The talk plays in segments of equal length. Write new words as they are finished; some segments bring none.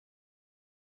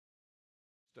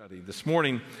study. This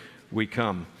morning we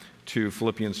come to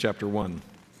Philippians chapter 1.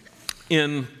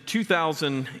 In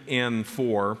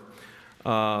 2004,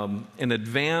 an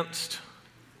advanced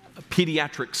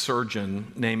pediatric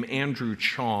surgeon named Andrew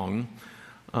Chong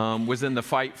was in the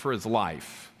fight for his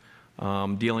life,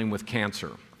 dealing with cancer.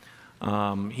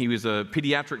 He was a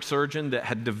pediatric surgeon that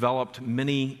had developed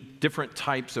many different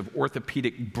types of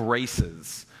orthopedic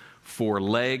braces for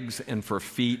legs and for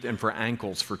feet and for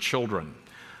ankles for children.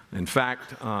 In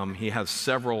fact, he has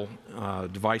several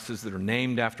devices that are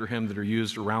named after him that are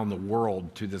used around the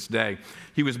world to this day.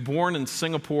 He was born in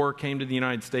Singapore, came to the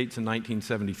United States in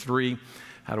 1973,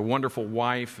 had a wonderful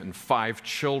wife and 5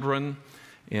 children,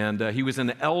 and he was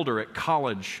an elder at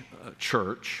College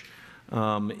Church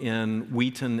in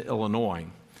Wheaton, Illinois.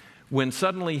 When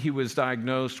suddenly he was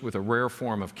diagnosed with a rare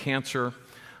form of cancer,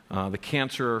 the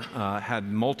cancer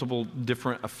had multiple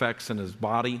different effects in his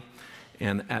body.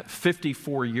 And at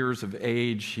 54 years of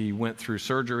age, he went through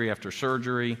surgery after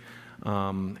surgery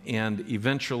and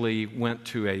eventually went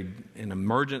to an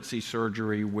emergency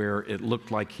surgery where it looked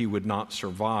like he would not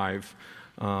survive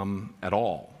at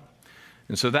all.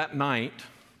 And so that night,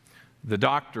 the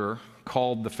doctor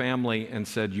called the family and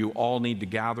said, "You all need to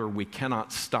gather. We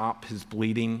cannot stop his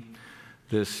bleeding."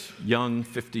 This young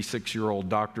 56-year-old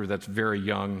doctor, that's very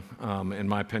young in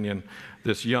my opinion,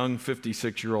 this young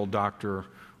 56-year-old doctor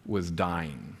was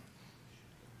dying.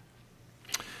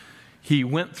 He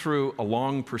went through a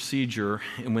long procedure,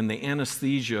 and when the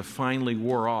anesthesia finally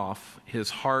wore off,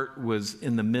 his heart was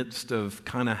in the midst of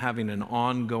kind of having an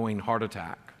ongoing heart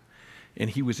attack. And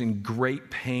he was in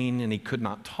great pain, and he could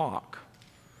not talk.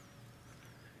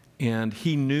 And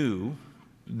he knew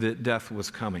that death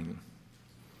was coming.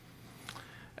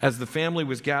 As the family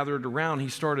was gathered around, he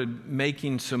started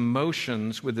making some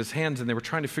motions with his hands, and they were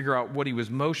trying to figure out what he was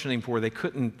motioning for. They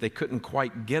couldn't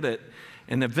quite get it.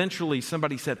 And eventually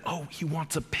somebody said, "Oh, he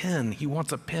wants a pen. He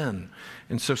wants a pen."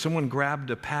 And so someone grabbed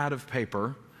a pad of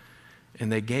paper,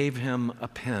 and they gave him a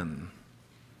pen.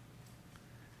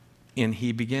 And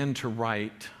he began to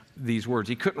write these words.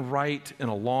 He couldn't write in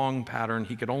a long pattern.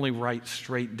 He could only write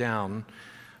straight down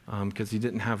because he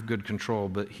didn't have good control.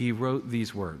 But he wrote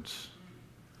these words.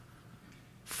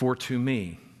 "For to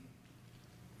me,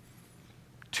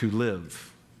 to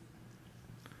live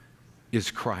is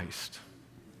Christ,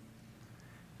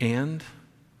 and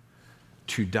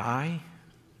to die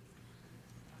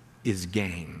is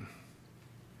gain."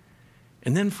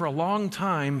 And then for a long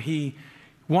time, he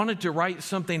wanted to write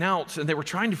something else, and they were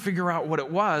trying to figure out what it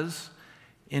was,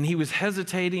 and he was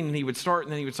hesitating, and he would start,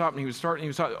 and then he would stop, and he would start, and he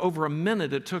would stop. Over a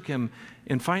minute it took him,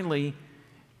 and finally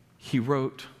he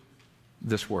wrote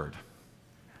this word.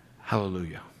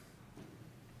 Hallelujah.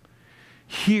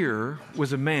 Here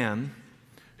was a man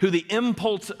who the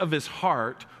impulse of his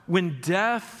heart, when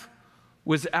death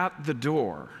was at the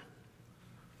door,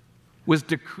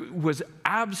 was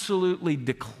absolutely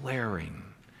declaring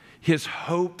his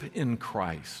hope in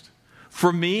Christ.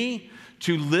 For me,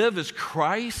 to live is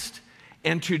Christ,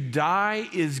 and to die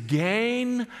is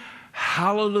gain.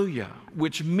 Hallelujah,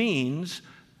 which means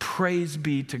praise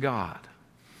be to God.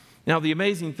 Now, the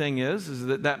amazing thing is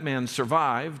that that man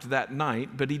survived that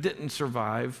night, but he didn't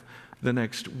survive the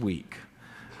next week.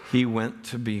 He went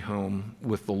to be home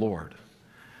with the Lord.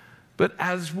 But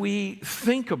as we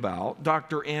think about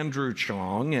Dr. Andrew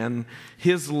Chong and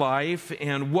his life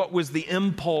and what was the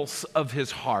impulse of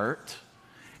his heart,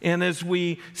 and as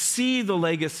we see the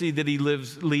legacy that he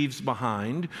leaves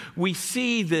behind, we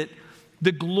see that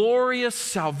the glorious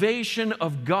salvation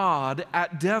of God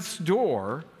at death's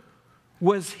door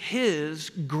was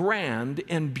his grand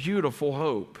and beautiful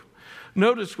hope.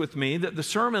 Notice with me that the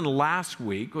sermon last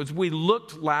week, as we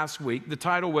looked last week, the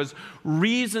title was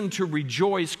 "Reason to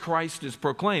Rejoice, Christ is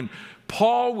Proclaimed."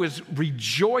 Paul was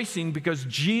rejoicing because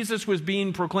Jesus was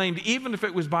being proclaimed, even if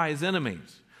it was by his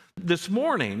enemies. This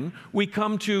morning, we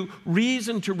come to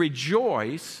reason to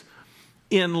rejoice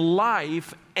in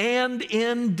life and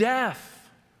in death.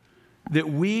 That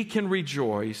we can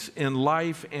rejoice in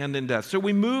life and in death. So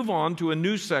we move on to a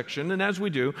new section, and as we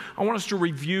do, I want us to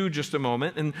review just a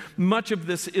moment, and much of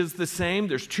this is the same.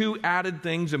 There's 2 added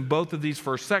things in both of these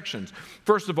first sections.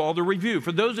 First of all, the review.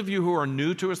 For those of you who are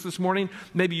new to us this morning,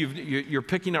 maybe you're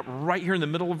picking up right here in the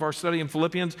middle of our study in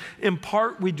Philippians. In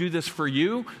part, we do this for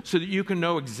you so that you can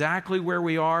know exactly where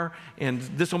we are, and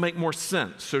this will make more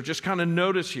sense. So just kind of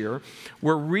notice here,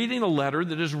 we're reading a letter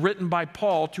that is written by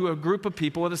Paul to a group of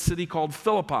people at a city called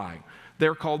Philippi.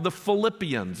 They're called the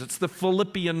Philippians. It's the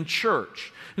Philippian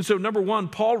church. And so, number one,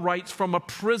 Paul writes from a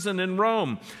prison in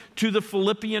Rome to the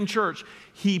Philippian church.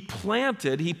 He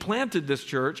planted this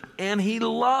church, and he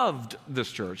loved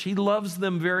this church. He loves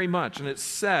them very much. And it's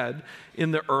said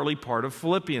in the early part of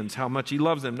Philippians how much he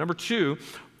loves them. Number two,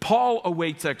 Paul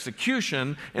awaits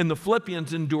execution, and the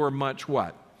Philippians endure much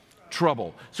what?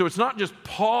 Trouble. So it's not just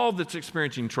Paul that's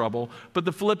experiencing trouble, but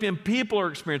the Philippian people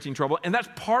are experiencing trouble, and that's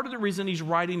part of the reason he's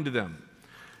writing to them.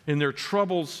 And their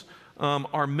troubles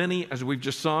are many, as we've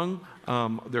just sung.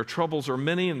 Their troubles are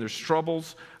many, and there's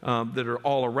troubles that are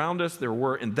all around us. There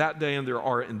were in that day, and there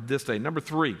are in this day. Number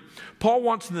three, Paul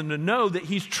wants them to know that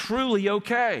he's truly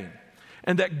okay,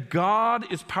 and that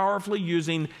God is powerfully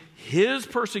using his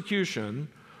persecution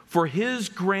for his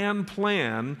grand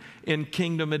plan in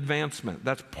kingdom advancement.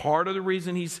 That's part of the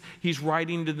reason he's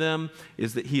writing to them,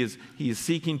 is that he is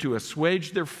seeking to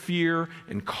assuage their fear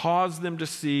and cause them to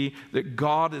see that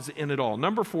God is in it all.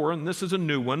 Number four, and this is a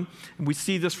new one, and we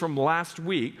see this from last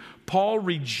week, Paul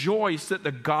rejoiced that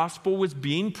the gospel was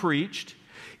being preached,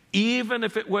 even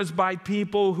if it was by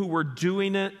people who were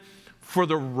doing it for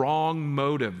the wrong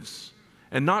motives.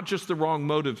 And not just the wrong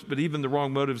motives, but even the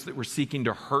wrong motives that were seeking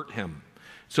to hurt him.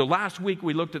 So last week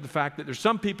we looked at the fact that there's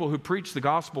some people who preach the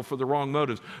gospel for the wrong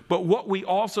motives. But what we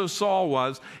also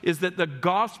saw is that the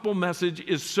gospel message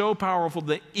is so powerful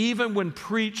that even when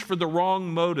preached for the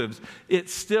wrong motives, it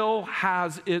still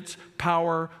has its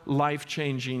power,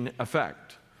 life-changing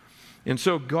effect. And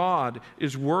so God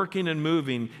is working and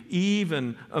moving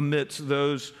even amidst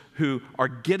those who are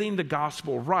getting the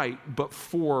gospel right, but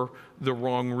for the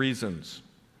wrong reasons.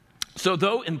 So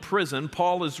though in prison,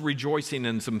 Paul is rejoicing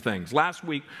in some things. Last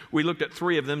week, we looked at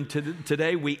 3 of them.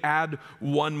 Today, we add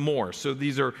one more. So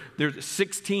there's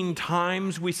 16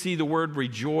 times we see the word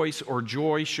rejoice or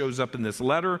joy shows up in this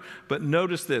letter. But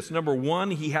notice this. Number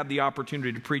 1, he had the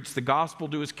opportunity to preach the gospel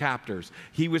to his captors.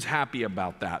 He was happy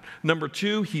about that. Number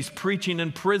 2, he's preaching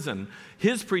in prison.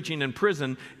 His preaching in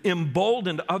prison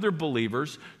emboldened other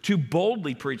believers to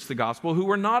boldly preach the gospel who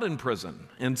were not in prison.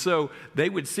 And so they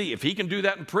would see, if he can do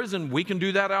that in prison, we can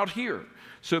do that out here.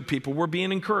 So people were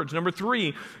being encouraged. Number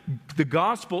 3, the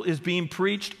gospel is being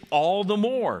preached all the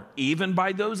more, even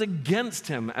by those against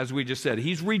him, as we just said.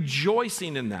 He's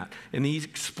rejoicing in that. And he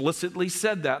explicitly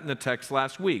said that in the text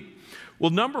last week.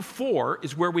 Well, number 4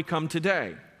 is where we come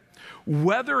today.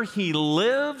 Whether he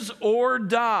lives or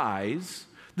dies,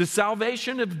 the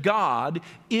salvation of God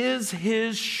is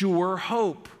his sure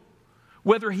hope.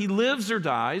 Whether he lives or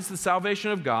dies, the salvation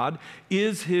of God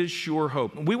is his sure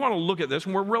hope. And we want to look at this,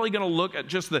 and we're really going to look at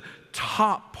just the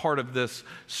top part of this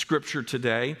scripture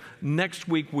today. Next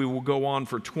week, we will go on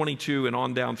for 22 and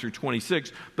on down through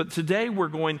 26. But today, we're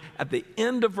going at the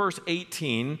end of verse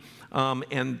 18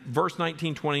 and verse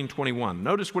 19, 20, and 21.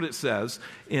 Notice what it says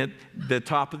at the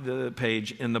top of the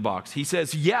page in the box. He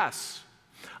says, "Yes,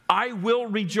 I will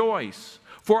rejoice,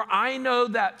 for I know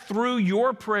that through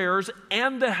your prayers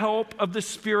and the help of the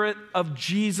Spirit of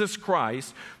Jesus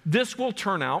Christ, this will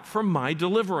turn out for my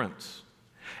deliverance,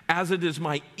 as it is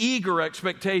my eager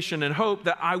expectation and hope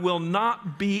that I will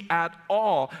not be at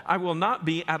all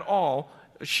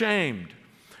ashamed.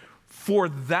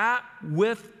 But that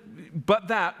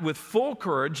with full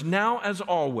courage, now as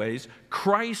always,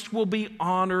 Christ will be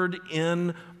honored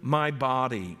in my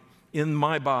body,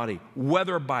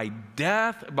 whether by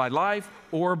death, by life,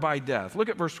 or by death." Look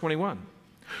at verse 21.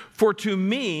 "For to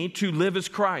me to live is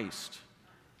Christ,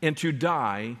 and to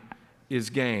die is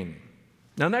gain."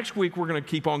 Now next week we're going to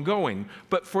keep on going,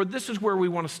 but this is where we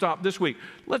want to stop this week.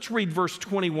 Let's read verse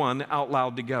 21 out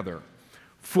loud together.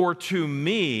 "For to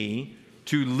me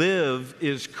to live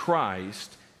is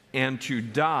Christ, and to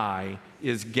die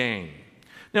is gain."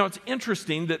 Now, it's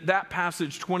interesting that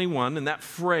passage 21 and that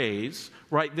phrase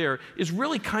right there is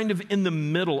really kind of in the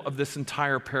middle of this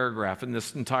entire paragraph and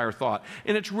this entire thought.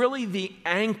 And it's really the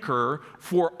anchor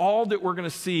for all that we're going to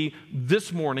see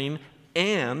this morning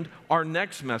and our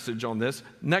next message on this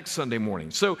next Sunday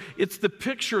morning. So it's the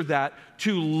picture that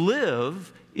to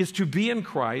live is to be in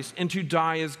Christ, and to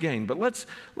die is gain. But let's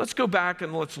go back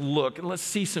and let's look and let's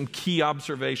see some key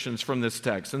observations from this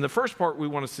text. And the first part we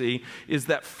want to see is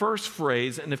that first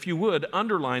phrase, and if you would,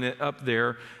 underline it up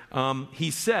there.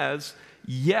 He says,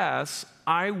 "Yes,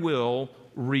 I will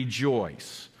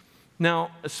rejoice."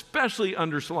 Now, especially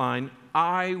underline,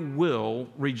 "I will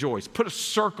rejoice." Put a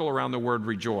circle around the word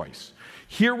rejoice.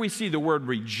 Here we see the word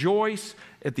rejoice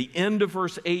at the end of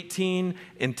verse 18,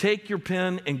 and take your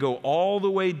pen and go all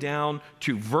the way down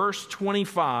to verse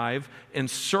 25 and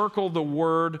circle the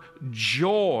word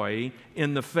joy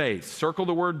in the faith. Circle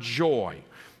the word joy.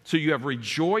 So you have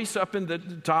rejoice up in the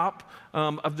top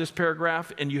of this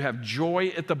paragraph, and you have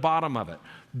joy at the bottom of it.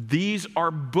 These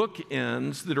are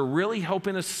bookends that are really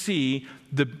helping us see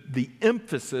the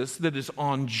emphasis that is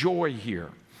on joy here.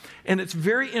 And it's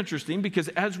very interesting because,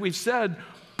 as we've said,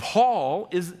 Paul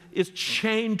is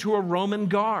chained to a Roman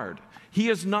guard. He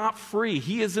is not free.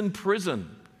 He is in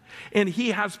prison. And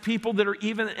he has people that are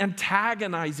even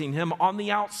antagonizing him on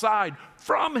the outside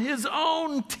from his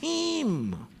own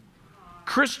team.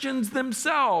 Christians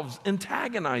themselves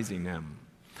antagonizing him.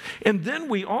 And then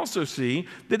we also see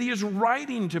that he is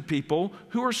writing to people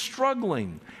who are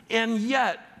struggling. And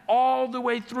yet, all the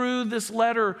way through this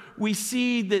letter, we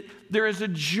see that there is a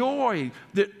joy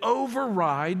that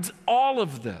overrides all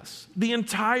of this. The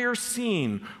entire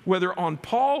scene, whether on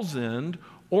Paul's end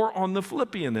or on the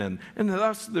Philippian end. And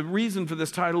thus, the reason for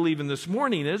this title even this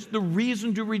morning is the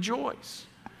reason to rejoice.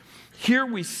 Here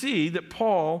we see that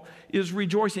Paul is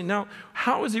rejoicing. Now,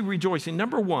 how is he rejoicing?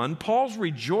 Number one, Paul's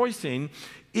rejoicing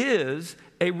is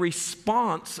a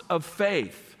response of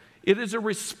faith. It is a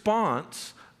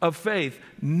response of faith,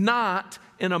 not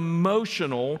an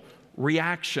emotional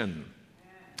reaction.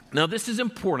 Now, this is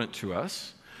important to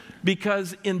us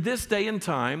because in this day and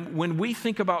time, when we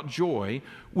think about joy,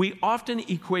 we often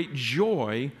equate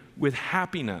joy with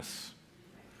happiness.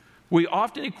 We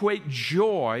often equate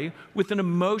joy with an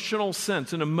emotional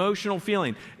sense, an emotional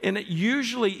feeling. And it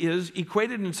usually is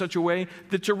equated in such a way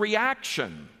that's a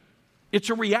reaction. It's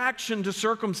a reaction to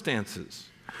circumstances.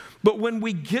 But when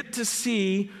we get to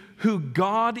see who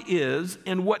God is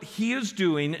and what He is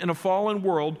doing in a fallen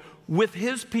world with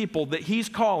His people that He's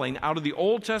calling out of the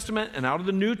Old Testament and out of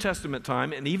the New Testament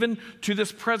time and even to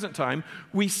this present time,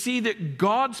 we see that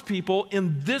God's people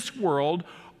in this world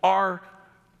are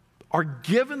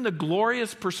given the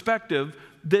glorious perspective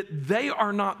that they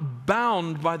are not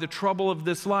bound by the trouble of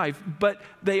this life, but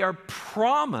they are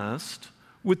promised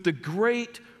with the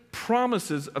great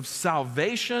promises of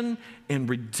salvation and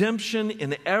redemption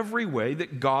in every way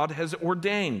that God has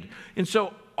ordained. And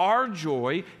so our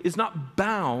joy is not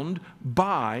bound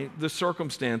by the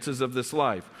circumstances of this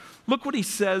life. Look what he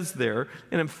says there.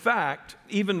 And in fact,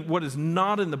 even what is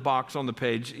not in the box on the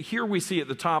page, here we see at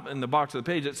the top in the box of the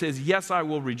page, it says, "Yes, I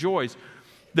will rejoice."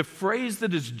 The phrase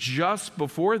that is just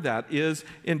before that is,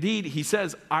 indeed, he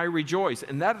says, "I rejoice."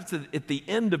 And that's at the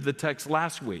end of the text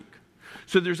last week.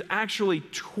 So there's actually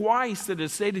twice that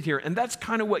is stated here, and that's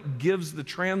kind of what gives the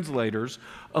translators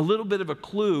a little bit of a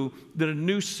clue that a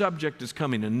new subject is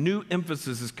coming, a new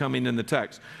emphasis is coming in the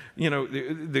text. You know,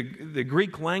 the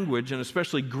Greek language, and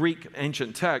especially Greek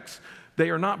ancient texts, they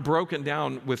are not broken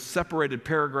down with separated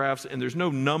paragraphs, and there's no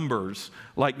numbers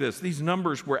like this. These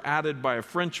numbers were added by a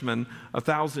Frenchman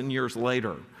 1,000 years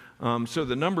later. So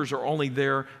the numbers are only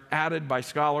there added by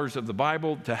scholars of the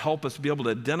Bible to help us be able to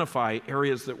identify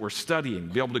areas that we're studying,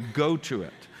 be able to go to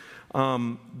it.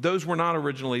 Those were not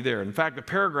originally there. In fact, the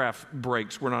paragraph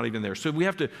breaks were not even there. So we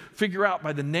have to figure out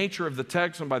by the nature of the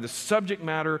text and by the subject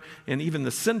matter and even the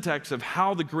syntax of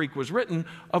how the Greek was written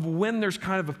of when there's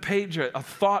kind of a page, a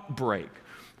thought break.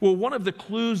 Well, one of the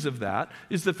clues of that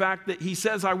is the fact that he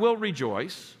says, "I will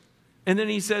rejoice." And then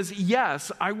he says,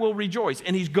 "Yes, I will rejoice."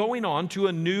 And he's going on to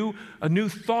a new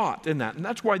thought in that. And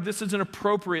that's why this is an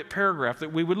appropriate paragraph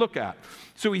that we would look at.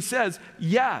 So he says,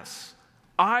 "Yes,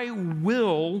 I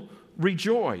will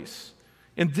rejoice."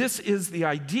 And this is the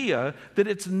idea that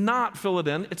it's not filled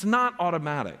in, it's not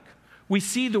automatic. We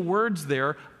see the words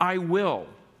there, "I will."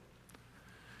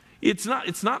 It's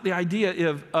not the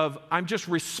idea of I'm just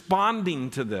responding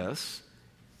to this.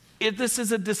 This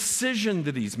is a decision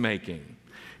that he's making.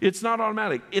 It's not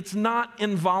automatic. It's not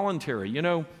involuntary. You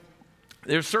know,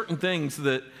 there's certain things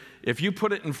that if you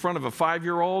put it in front of a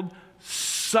 5-year-old,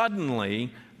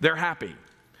 suddenly they're happy.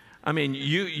 I mean,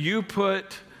 you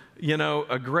put, you know,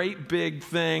 a great big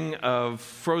thing of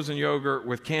frozen yogurt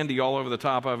with candy all over the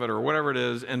top of it or whatever it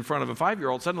is in front of a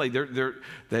 5-year-old, suddenly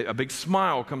a big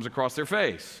smile comes across their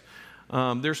face.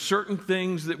 There's certain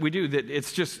things that we do that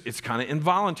it's kind of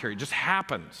involuntary. It just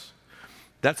happens.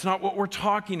 That's not what we're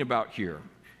talking about here.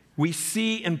 We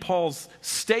see in Paul's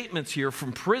statements here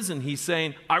from prison, he's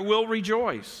saying, "I will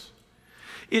rejoice."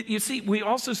 You see, we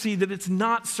also see that it's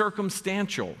not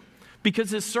circumstantial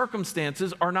because his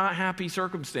circumstances are not happy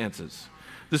circumstances.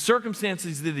 The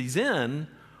circumstances that he's in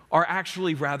are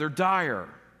actually rather dire.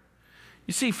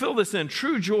 You see, fill this in.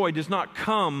 True joy does not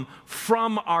come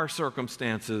from our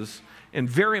circumstances, and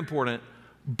very important,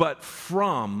 but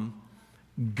from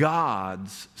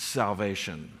God's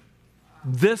salvation.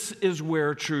 This is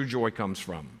where true joy comes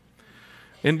from.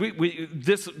 And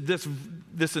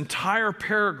this entire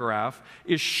paragraph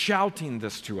is shouting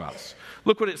this to us.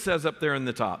 Look what it says up there in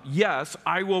the top. Yes,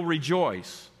 I will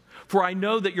rejoice, for I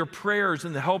know that your prayers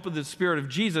and the help of the Spirit of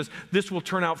Jesus, this will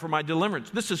turn out for my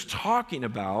deliverance. This is talking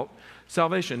about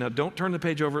salvation. Now, don't turn the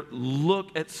page over.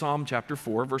 Look at Psalm chapter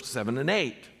 4, verse 7 and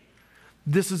 8.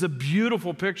 This is a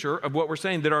beautiful picture of what we're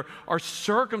saying, that our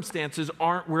circumstances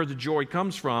aren't where the joy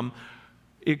comes from.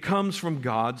 It comes from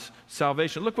God's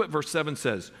salvation. Look what verse 7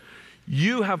 says.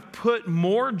 You have put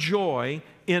more joy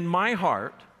in my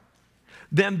heart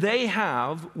than they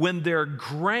have when their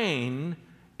grain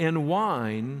and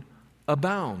wine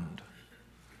abound.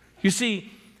 You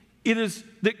see, it is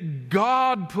that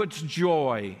God puts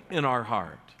joy in our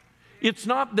heart. It's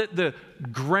not that the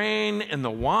grain and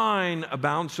the wine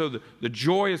abound, so the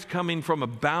joy is coming from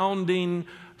abounding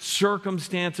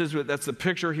circumstances. That's the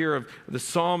picture here of the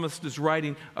psalmist is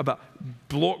writing about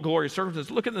glorious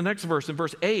circumstances. Look at the next verse, in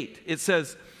verse 8. It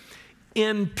says,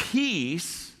 in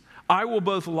peace I will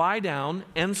both lie down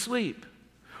and sleep.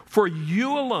 For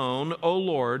you alone, O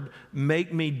Lord,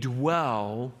 make me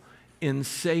dwell in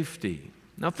safety.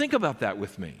 Now think about that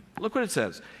with me. Look what it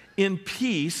says. In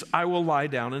peace I will lie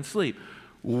down and sleep.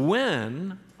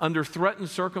 When, under threatened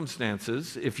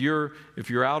circumstances, if you're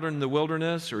out in the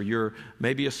wilderness, or you're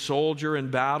maybe a soldier in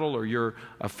battle, or you're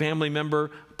a family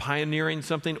member pioneering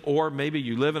something, or maybe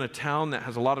you live in a town that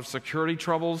has a lot of security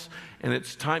troubles, and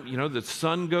it's time, the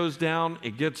sun goes down,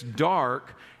 it gets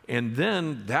dark, and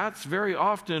then that's very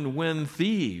often when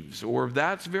thieves, or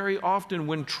that's very often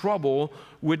when trouble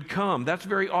would come. That's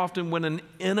very often when an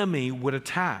enemy would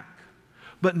attack.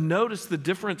 But notice the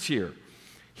difference here.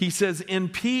 He says, in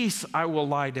peace I will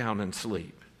lie down and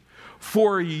sleep.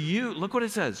 For you, look what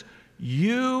it says,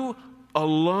 you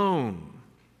alone,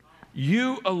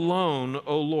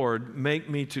 O Lord, make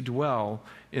me to dwell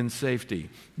in safety.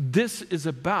 This is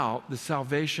about the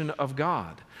salvation of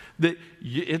God. That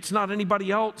it's not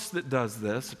anybody else that does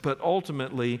this, but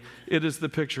ultimately it is the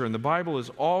picture. And the Bible is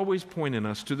always pointing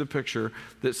us to the picture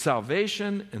that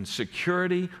salvation and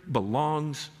security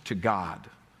belongs to God.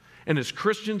 And as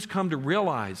Christians come to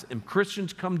realize and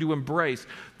Christians come to embrace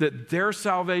that their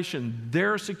salvation,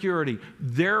 their security,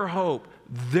 their hope,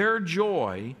 their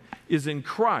joy is in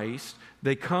Christ,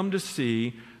 they come to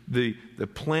see the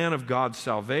plan of God's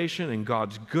salvation and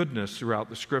God's goodness throughout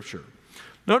the Scripture.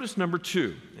 Notice number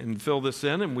 2, and fill this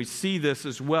in, and we see this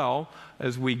as well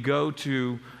as we go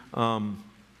to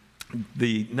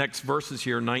the next verses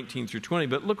here, 19 through 20.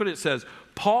 But look what it says.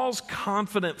 Paul's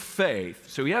confident faith.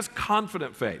 So he has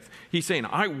confident faith. He's saying,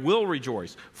 I will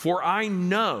rejoice, for I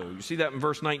know. You see that in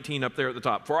verse 19 up there at the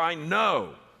top. For I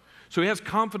know. So he has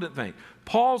confident faith.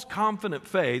 Paul's confident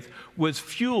faith was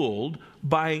fueled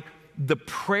by the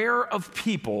prayer of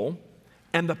people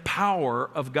and the power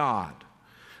of God.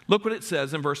 Look what it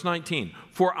says in verse 19.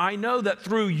 For I know that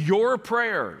through your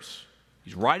prayers,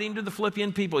 he's writing to the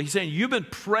Philippian people. He's saying, you've been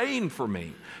praying for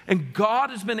me, and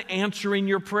God has been answering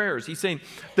your prayers. He's saying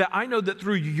that I know that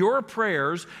through your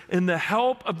prayers and the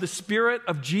help of the Spirit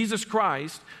of Jesus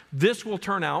Christ, this will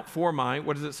turn out for my,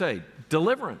 what does it say?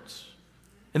 Deliverance.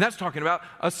 And that's talking about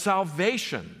a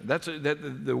salvation.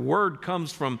 The word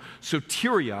comes from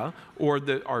soteria, or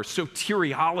our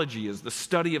soteriology is the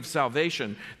study of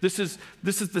salvation. This is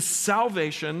the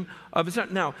salvation of his.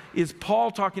 Now, is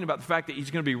Paul talking about the fact that he's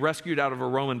going to be rescued out of a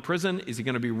Roman prison? Is he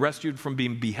going to be rescued from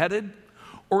being beheaded?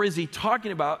 Or is he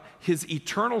talking about his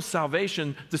eternal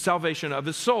salvation, the salvation of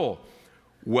his soul?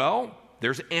 Well,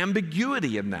 there's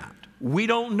ambiguity in that. We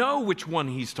don't know which one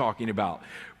he's talking about.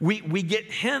 We get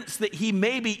hints that he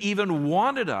maybe even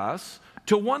wanted us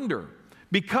to wonder,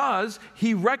 because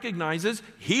he recognizes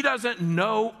he doesn't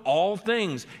know all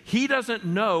things. He doesn't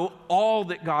know all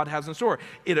that God has in store.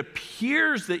 It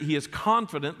appears that he is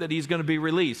confident that he's going to be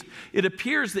released. It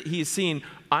appears that he is seeing,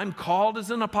 I'm called as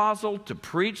an apostle to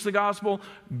preach the gospel.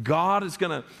 God is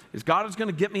going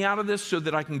to get me out of this so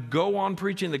that I can go on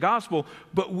preaching the gospel.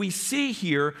 But we see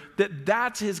here that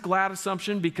that's his glad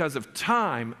assumption because of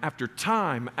time after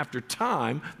time after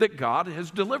time that God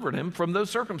has delivered him from those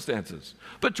circumstances.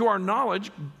 But to our knowledge,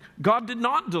 God did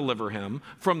not deliver him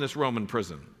from this Roman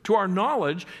prison. To our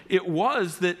knowledge, it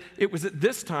was at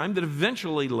this time that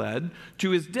eventually led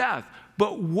to his death.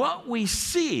 But what we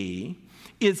see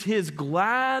is his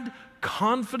glad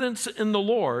confidence in the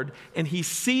Lord, and he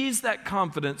sees that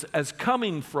confidence as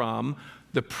coming from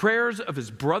the prayers of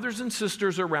his brothers and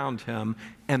sisters around him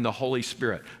and the Holy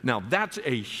Spirit. Now, that's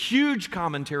a huge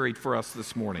commentary for us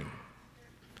this morning.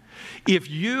 If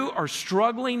you are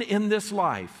struggling in this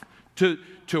life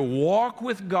to walk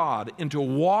with God and to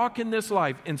walk in this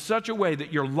life in such a way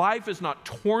that your life is not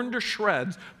torn to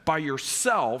shreds by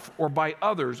yourself or by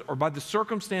others or by the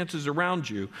circumstances around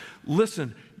you,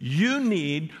 listen, you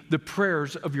need the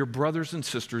prayers of your brothers and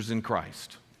sisters in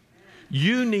Christ.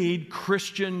 You need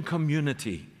Christian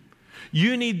community.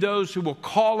 You need those who will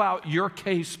call out your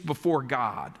case before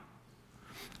God.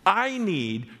 I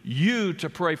need you to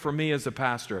pray for me as a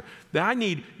pastor. I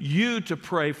need you to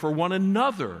pray for one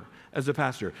another as a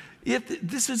pastor.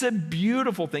 This is a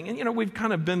beautiful thing. And, we've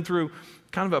kind of been through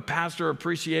kind of a pastor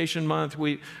appreciation month.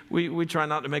 We try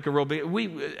not to make a real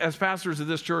big, as pastors of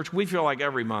this church, we feel like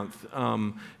every month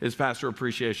is pastor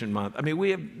appreciation month. I mean, we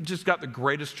have just got the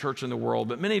greatest church in the world,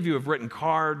 but many of you have written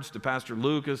cards to Pastor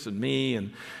Lucas and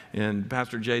me and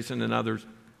Pastor Jason and others.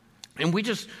 And we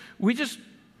just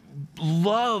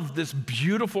love this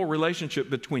beautiful relationship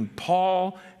between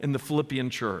Paul and the Philippian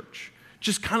church.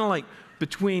 Just kind of like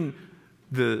between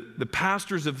the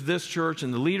pastors of this church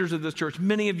and the leaders of this church.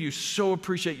 Many of you so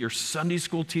appreciate your Sunday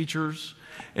school teachers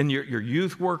and your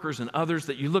youth workers and others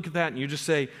that you look at that and you just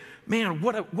say, man,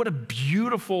 what a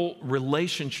beautiful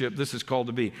relationship this is called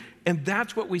to be. And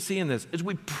that's what we see in this, as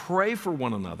we pray for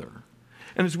one another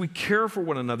and as we care for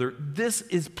one another, this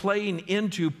is playing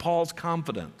into Paul's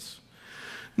confidence.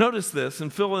 Notice this,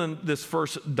 and fill in this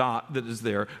first dot that is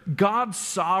there. God's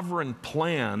sovereign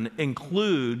plan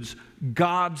includes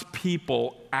God's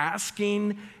people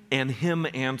asking and Him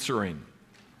answering.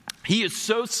 He is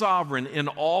so sovereign in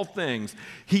all things.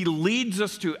 He leads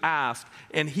us to ask,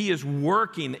 and He is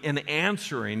working and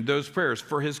answering those prayers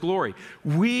for His glory.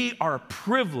 We are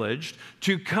privileged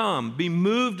to come, be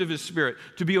moved of His Spirit,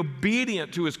 to be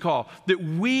obedient to His call, that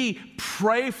we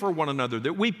pray for one another,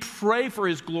 that we pray for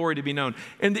His glory to be known,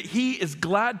 and that He is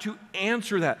glad to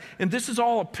answer that. And this is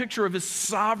all a picture of His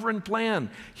sovereign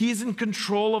plan. He's in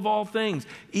control of all things,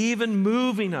 even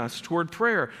moving us toward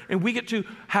prayer. And we get to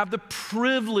have the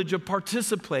privilege of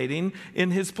participating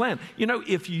in His plan.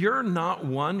 If you're not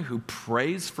one who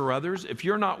prays for others, if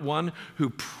you're not one who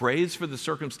prays for the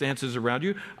circumstances around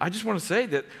you, I just want to say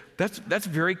that that's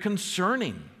very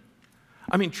concerning.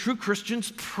 I mean, true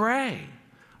Christians pray.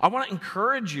 I want to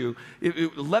encourage you,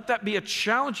 let that be a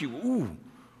challenge to you. Ooh,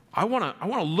 I want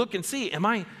to look and see, am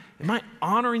I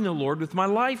honoring the Lord with my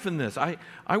life in this? I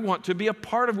want to be a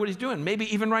part of what He's doing.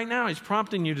 Maybe even right now He's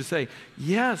prompting you to say,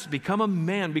 yes, become a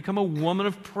man, become a woman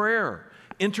of prayer.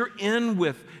 Enter in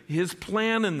with His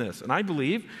plan in this. And I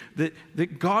believe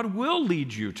that God will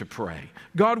lead you to pray.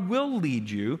 God will lead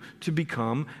you to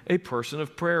become a person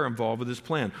of prayer involved with His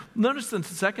plan. Notice the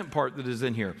second part that is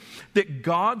in here, that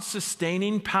God's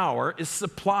sustaining power is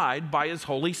supplied by His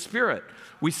Holy Spirit.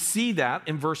 We see that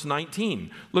in verse 19.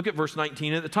 Look at verse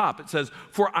 19 at the top. It says,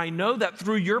 for I know that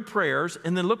through your prayers,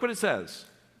 and then look what it says,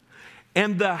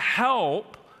 and the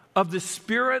help of the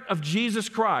Spirit of Jesus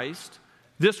Christ,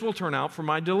 this will turn out for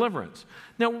my deliverance.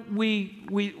 Now, we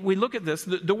look at this.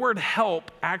 The word help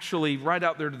actually, right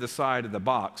out there to the side of the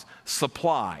box,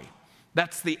 supply.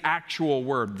 That's the actual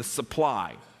word, the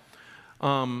supply.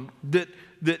 The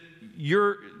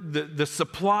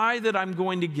supply that I'm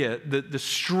going to get, the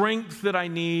strength that I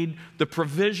need, the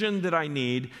provision that I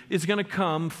need is going to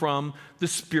come from the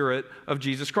Spirit of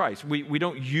Jesus Christ. We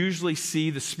don't usually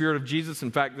see the Spirit of Jesus.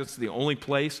 In fact, that's the only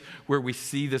place where we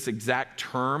see this exact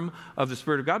term of the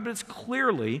Spirit of God, but it's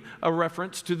clearly a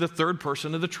reference to the third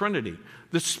person of the Trinity,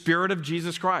 the Spirit of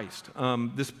Jesus Christ,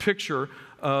 this picture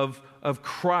of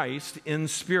Christ in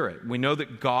spirit. We know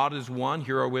that God is one.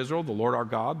 Hear, O Israel, the Lord our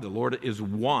God. The Lord is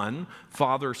one,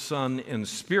 Father, Son, and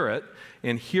Spirit.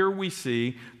 And here we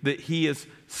see that He is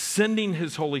sending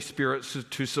His Holy Spirit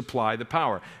to supply the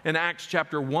power. In Acts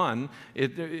chapter 1,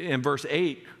 in verse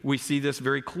 8, we see this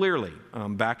very clearly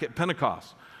back at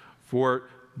Pentecost. For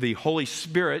the Holy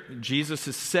Spirit, Jesus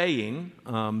is saying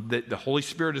that the Holy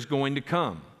Spirit is going to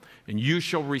come. And you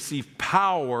shall receive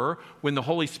power when the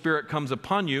Holy Spirit comes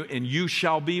upon you, and you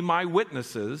shall be my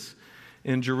witnesses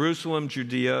in Jerusalem,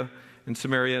 Judea, and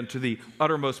Samaria, and to the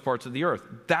uttermost parts of the earth.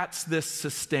 That's this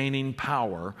sustaining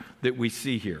power that we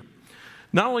see here.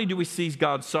 Not only do we see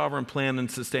God's sovereign plan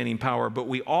and sustaining power, but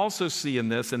we also see in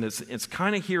this, and it's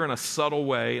kind of here in a subtle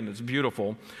way, and it's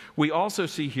beautiful, we also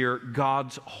see here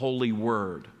God's holy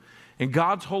word. And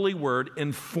God's holy word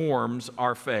informs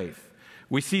our faith.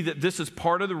 We see that this is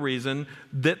part of the reason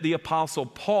that the Apostle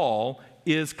Paul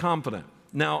is confident.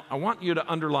 Now, I want you to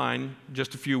underline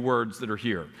just a few words that are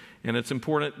here, and it's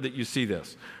important that you see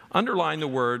this. Underline the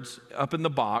words up in the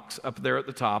box, up there at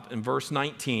the top, in verse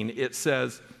 19. It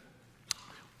says,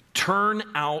 turn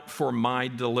out for my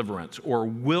deliverance, or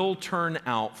will turn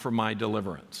out for my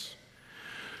deliverance.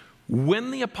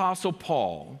 When the Apostle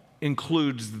Paul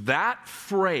includes that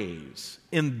phrase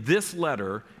in this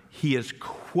letter, he is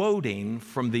quoting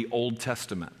from the Old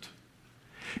Testament.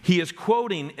 He is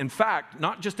quoting, in fact,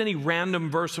 not just any random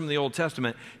verse from the Old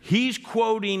Testament. He's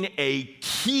quoting a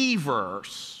key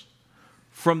verse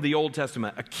from the Old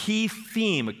Testament, a key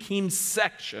theme, a key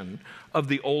section of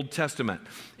the Old Testament.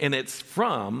 And it's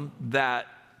from that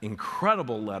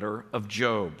incredible letter of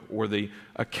Job, or the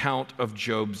account of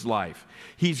Job's life.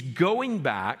 He's going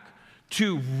back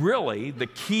to really the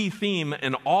key theme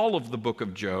in all of the book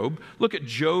of Job. Look at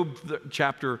Job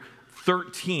chapter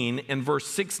 13 and verse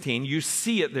 16. You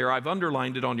see it there. I've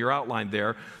underlined it on your outline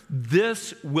there.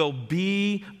 This will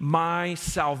be my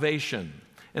salvation.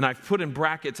 And I've put in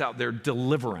brackets out there,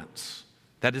 deliverance.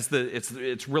 That is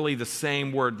it's really the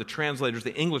same word. The translators,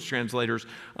 the English translators,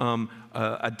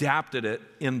 adapted it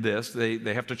in this.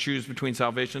 They have to choose between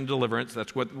salvation and deliverance.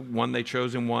 That's what one they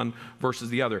chose in one versus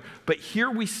the other. But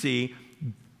here we see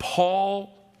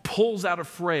Paul pulls out a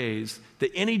phrase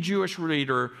that any Jewish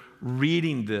reader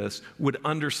reading this would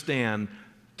understand.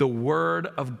 The Word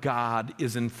of God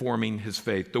is informing his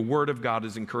faith. The Word of God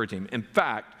is encouraging him. In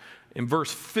fact, in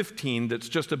verse 15, that's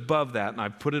just above that, and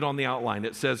I've put it on the outline,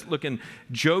 it says, look in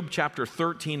Job chapter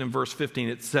 13 and verse 15,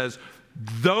 it says,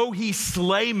 though he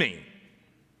slay me,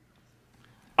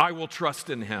 I will trust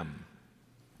in him.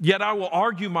 Yet I will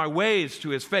argue my ways to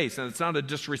his face. And it's not a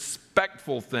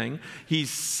disrespectful thing.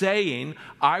 He's saying,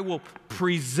 I will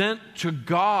present to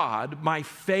God my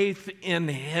faith in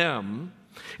him.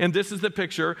 And this is the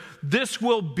picture. This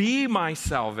will be my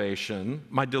salvation,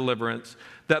 my deliverance,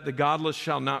 that the godless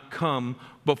shall not come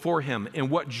before him.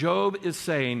 And what Job is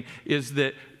saying is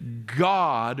that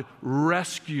God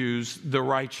rescues the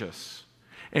righteous.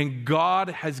 And God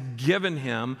has given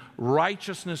him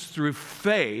righteousness through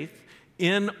faith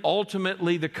in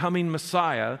ultimately the coming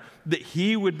Messiah, that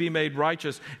he would be made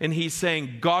righteous. And he's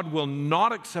saying God will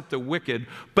not accept the wicked,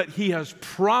 but he has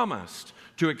promised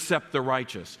to accept the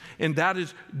righteous. And that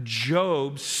is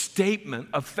Job's statement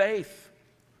of faith.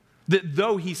 That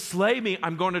though he slay me,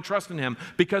 I'm going to trust in him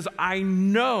because I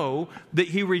know that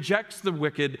he rejects the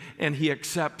wicked and he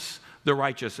accepts the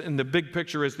righteous. And the big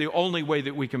picture is the only way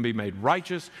that we can be made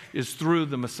righteous is through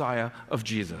the Messiah of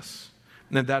Jesus.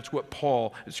 And that's what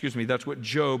that's what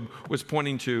Job was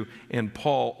pointing to, and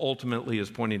Paul ultimately is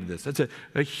pointing to this. That's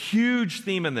a huge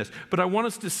theme in this. But I want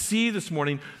us to see this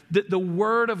morning that the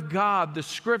Word of God, the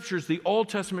Scriptures, the Old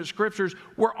Testament Scriptures,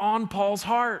 were on Paul's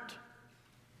heart.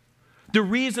 The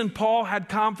reason Paul had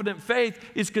confident faith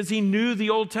is because he knew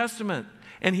the Old Testament,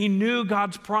 and he knew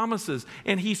God's promises,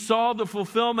 and he saw the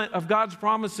fulfillment of God's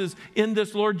promises in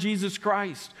this Lord Jesus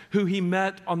Christ, who he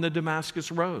met on the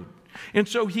Damascus Road. And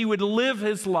so he would live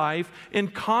his life in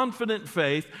confident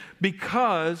faith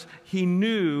because he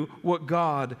knew what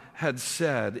God had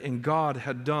said, and God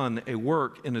had done a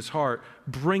work in his heart,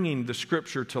 bringing the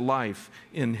Scripture to life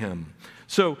in him.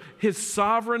 So his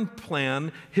sovereign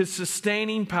plan, his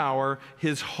sustaining power,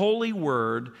 his holy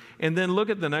word, and then look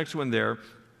at the next one there.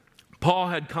 Paul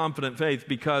had confident faith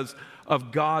because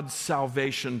of God's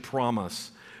salvation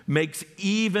promise, makes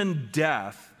even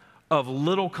death of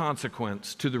little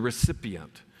consequence to the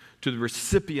recipient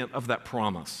of that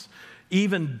promise.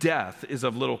 Even death is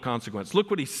of little consequence. Look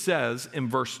what he says in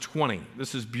verse 20.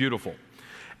 This is beautiful.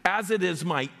 As it is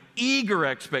my eager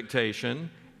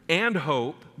expectation and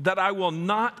hope that I will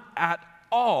not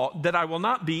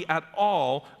be at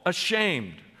all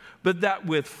ashamed, but that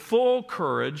with full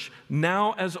courage,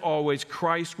 now as always,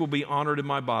 Christ will be honored in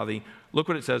my body. Look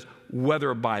what it says,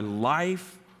 whether by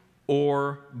life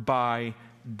or by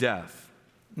death.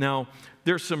 Now,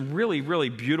 there's some really, really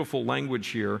beautiful language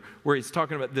here where he's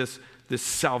talking about this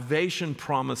salvation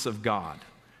promise of God,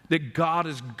 that God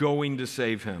is going to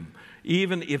save him.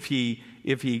 Even if he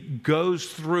goes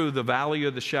through the valley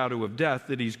of the shadow of death,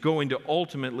 that he's going to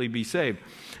ultimately be saved.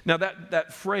 Now,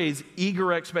 that phrase,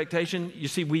 eager expectation, you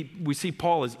see, we see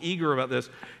Paul is eager about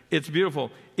this. It's beautiful.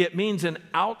 It means an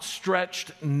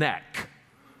outstretched neck.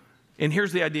 And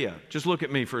here's the idea. Just look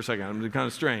at me for a second. I'm kind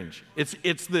of strange. That's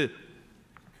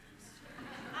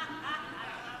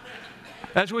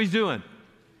what he's doing.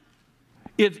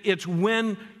 It's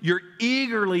when you're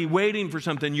eagerly waiting for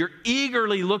something. You're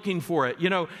eagerly looking for it.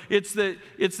 You know, it's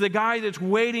the guy that's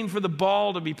waiting for the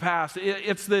ball to be passed.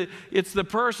 It's the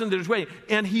person that is waiting.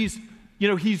 And he's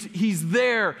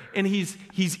there, and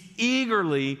he's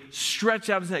eagerly stretched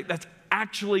out his neck. That's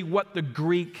actually what the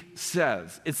Greek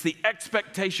says. It's the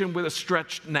expectation with a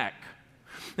stretched neck.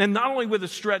 And not only with a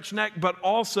stretched neck, but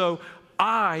also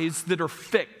eyes that are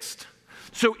fixed.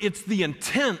 So it's the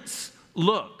intense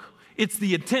look. It's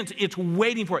the intent. It's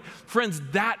waiting for it. Friends,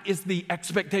 that is the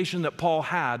expectation that Paul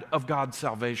had of God's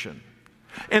salvation.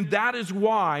 And that is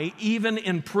why, even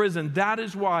in prison, that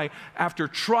is why after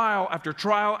trial after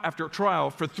trial after trial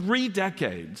for 3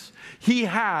 decades, he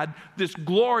had this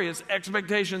glorious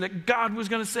expectation that God was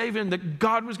going to save him, that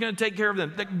God was going to take care of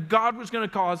them, that God was going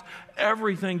to cause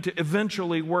everything to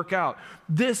eventually work out.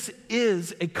 This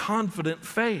is a confident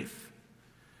faith.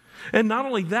 And not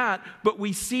only that, but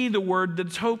we see the word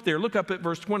that's hope there. Look up at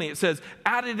verse 20. It says,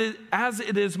 as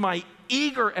it is my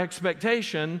eager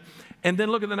expectation, and then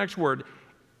look at the next word,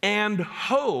 and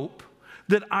hope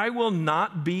that I will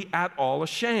not be at all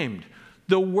ashamed.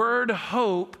 The word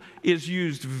hope is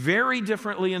used very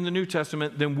differently in the New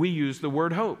Testament than we use the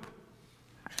word hope.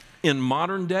 In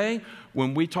modern day,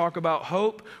 when we talk about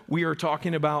hope, we are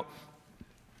talking about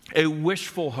a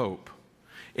wishful hope.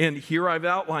 And here I've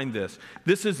outlined this.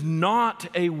 This is not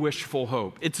a wishful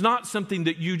hope. It's not something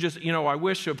that you just, I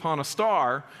wish upon a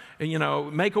star,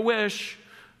 and, make a wish.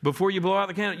 Before you blow out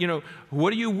the candle,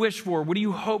 what do you wish for? What do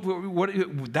you hope?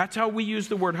 That's how we use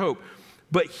the word hope.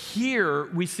 But here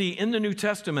we see in the New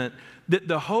Testament that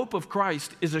the hope of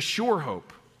Christ is a sure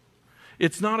hope.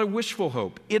 It's not a wishful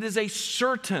hope. It is a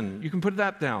certain, you can put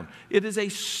that down. It is a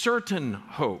certain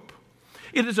hope.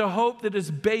 It is a hope that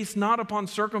is based not upon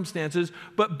circumstances,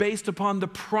 but based upon the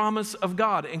promise of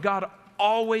God. And God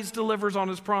always delivers on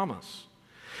his promise.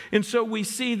 And so we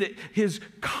see that his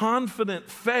confident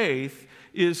faith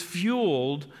is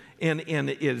fueled and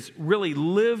is really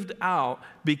lived out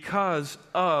because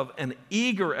of an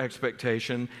eager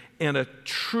expectation and a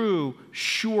true,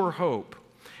 sure hope.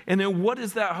 And then what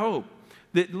is that hope?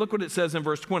 Look what it says in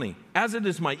verse 20. As it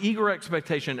is my eager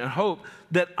expectation and hope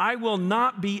that I will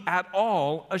not be at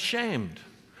all ashamed.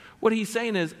 What he's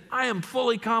saying is, I am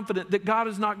fully confident that God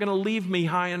is not going to leave me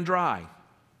high and dry.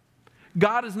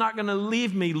 God is not going to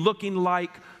leave me looking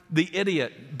like the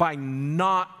idiot by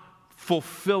not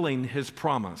fulfilling his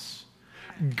promise.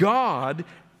 God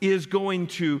is going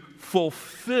to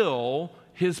fulfill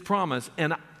his promise,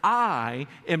 and I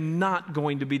am not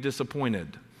going to be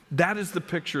disappointed. That is the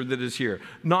picture that is here.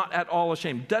 Not at all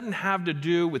ashamed. Doesn't have to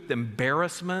do with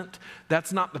embarrassment.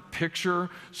 That's not the picture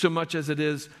so much as it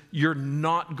is you're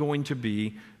not going to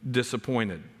be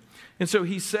disappointed. And so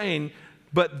he's saying,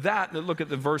 but that, look at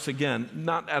the verse again,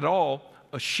 not at all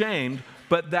ashamed,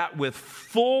 but that with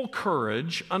full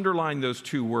courage, underline those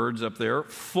 2 words up there,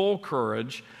 full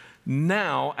courage,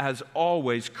 now, as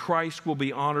always, Christ will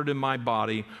be honored in my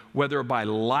body, whether by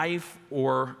life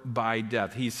or by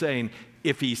death. He's saying,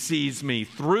 if he sees me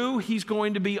through, he's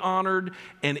going to be honored,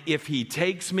 and if he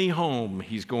takes me home,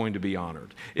 he's going to be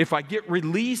honored. If I get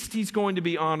released, he's going to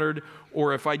be honored,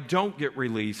 or if I don't get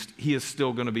released, he is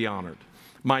still going to be honored.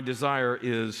 My desire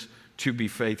is to be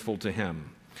faithful to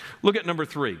him. Look at number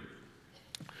 3.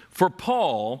 For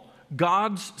Paul,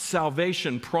 God's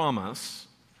salvation promise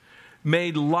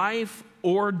made life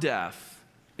or death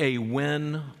a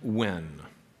win-win.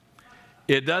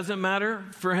 It doesn't matter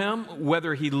for him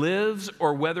whether he lives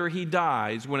or whether he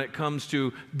dies when it comes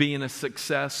to being a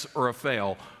success or a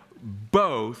fail.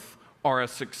 Both are a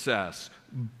success.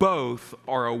 Both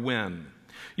are a win.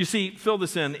 You see, fill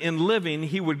this in. In living,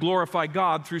 he would glorify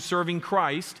God through serving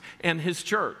Christ and his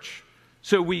church.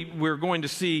 So we're going to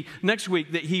see next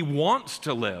week that he wants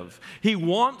to live. He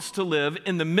wants to live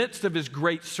in the midst of his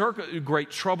great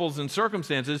troubles and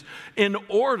circumstances in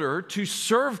order to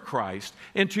serve Christ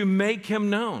and to make him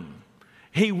known.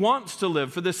 He wants to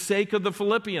live for the sake of the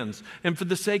Philippians and for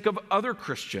the sake of other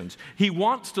Christians. He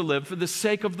wants to live for the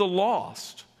sake of the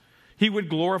lost. He would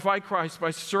glorify Christ by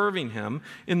serving him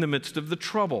in the midst of the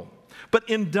trouble. But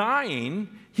in dying,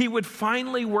 he would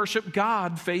finally worship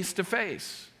God face to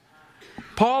face.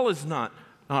 Paul is not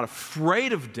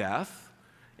afraid of death,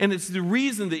 and it's the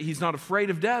reason that he's not afraid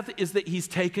of death is that he's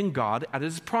taken God at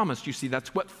his promise. You see,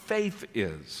 that's what faith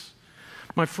is.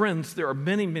 My friends, there are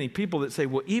many, many people that say,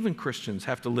 well, even Christians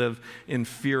have to live in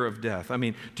fear of death. I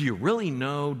mean, do you really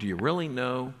know? Do you really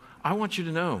know? I want you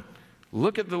to know.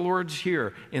 Look at the Lord's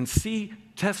here and see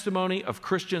testimony of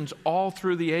Christians all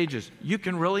through the ages. You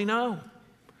can really know.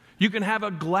 You can have a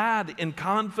glad and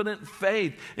confident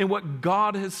faith in what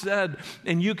God has said,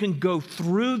 and you can go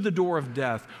through the door of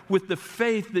death with the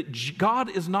faith that God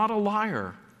is not a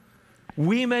liar.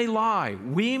 We may lie.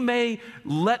 We may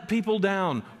let people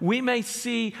down. We may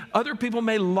see other people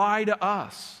may lie to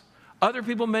us. Other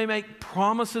people may make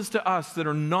promises to us that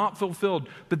are not fulfilled,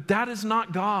 but that is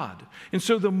not God. And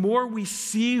so the more we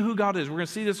see who God is, we're going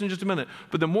to see this in just a minute,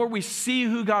 but the more we see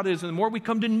who God is and the more we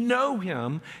come to know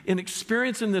him and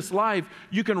experience in this life,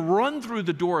 you can run through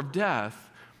the door of death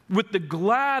with the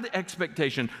glad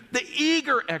expectation, the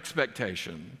eager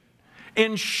expectation,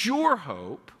 and sure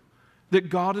hope that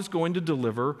God is going to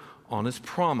deliver on his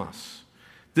promise.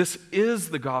 This is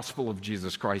the gospel of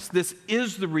Jesus Christ. This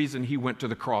is the reason he went to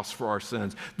the cross for our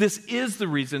sins. This is the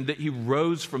reason that he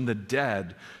rose from the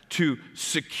dead to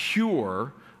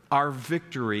secure our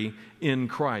victory in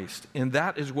Christ. And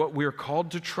that is what we're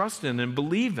called to trust in and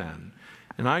believe in.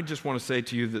 And I just want to say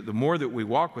to you that the more that we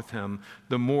walk with him,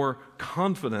 the more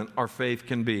confident our faith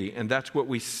can be. And that's what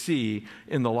we see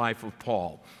in the life of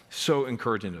Paul. So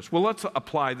encouraging us. Well, let's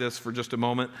apply this for just a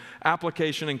moment.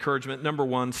 Application, encouragement. Number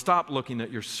one, stop looking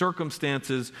at your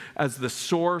circumstances as the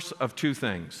source of two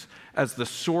things: as the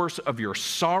source of your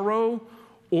sorrow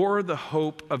or the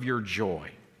hope of your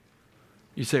joy.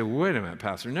 You say, well, wait a minute,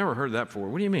 Pastor, never heard that before.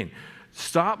 What do you mean?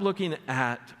 Stop looking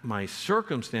at my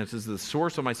circumstances, the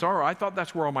source of my sorrow. I thought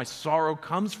that's where all my sorrow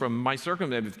comes from, my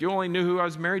circumstances. If you only knew who I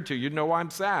was married to, you'd know why I'm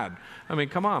sad. I mean,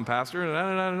 come on, Pastor.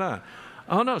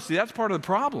 Oh, no, see, that's part of the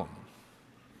problem.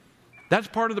 That's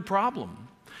part of the problem,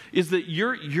 is that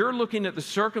you're looking at the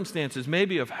circumstances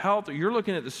maybe of health, or you're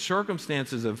looking at the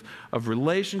circumstances of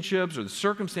relationships, or the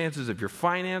circumstances of your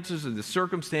finances, or the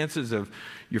circumstances of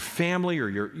your family,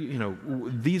 or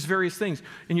these various things.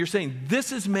 And you're saying,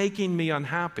 this is making me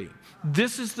unhappy.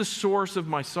 This is the source of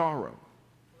my sorrow.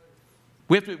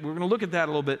 We're going to look at that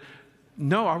a little bit.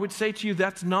 No, I would say to you,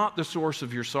 that's not the source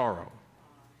of your sorrow.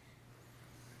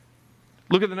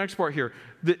 Look at the next part here.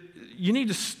 You need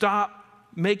to stop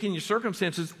making your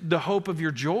circumstances the hope of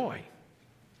your joy.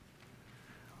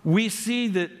 We see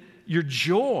that your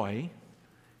joy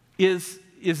is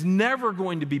never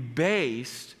going to be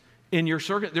based in your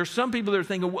circumstances. There's some people that are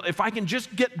thinking, well, if I can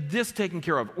just get this taken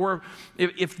care of, or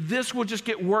if this will just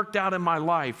get worked out in my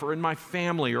life or in my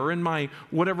family or in my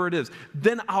whatever it is,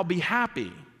 then I'll be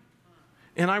happy.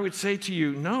 And I would say to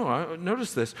you, no,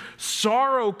 notice this.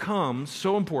 Sorrow comes,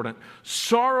 so important,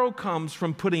 sorrow comes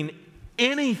from putting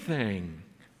anything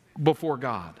before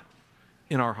God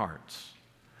in our hearts.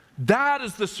 That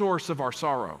is the source of our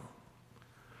sorrow.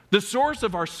 The source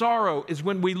of our sorrow is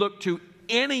when we look to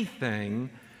anything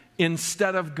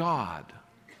instead of God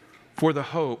for the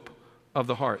hope of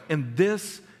the heart. And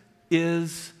this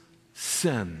is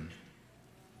sin.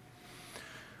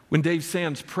 When Dave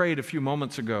Sands prayed a few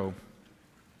moments ago,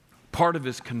 part of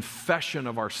his confession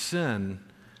of our sin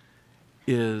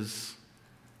is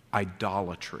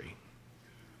idolatry.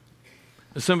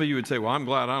 Some of you would say, well, I'm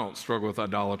glad I don't struggle with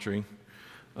idolatry.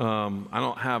 I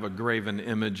don't have a graven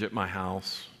image at my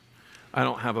house. I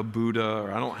don't have a Buddha,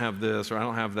 or I don't have this, or I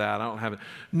don't have that. I don't have it.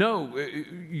 No,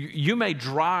 you may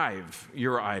drive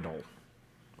your idol.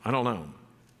 I don't know.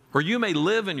 Or you may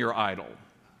live in your idol.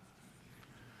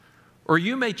 Or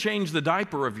you may change the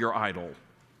diaper of your idol.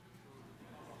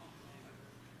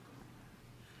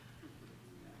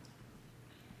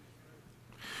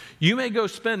 You may go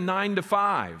spend 9 to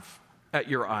 5 at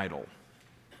your idol,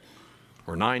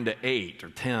 or 9 to 8, or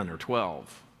 10, or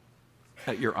 12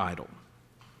 at your idol.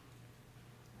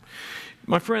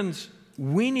 My friends,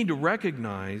 we need to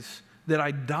recognize that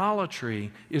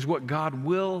idolatry is what God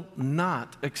will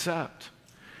not accept.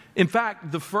 In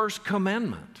fact, the first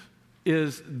commandment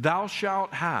is, thou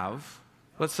shalt have,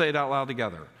 let's say it out loud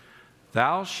together,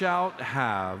 thou shalt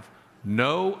have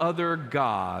no other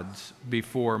gods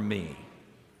before me.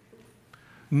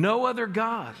 No other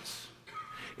gods.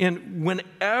 And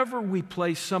whenever we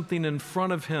place something in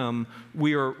front of him,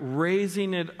 we are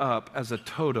raising it up as a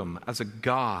totem, as a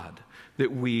god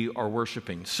that we are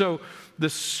worshiping. So the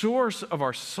source of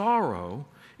our sorrow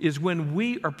is when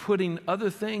we are putting other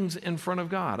things in front of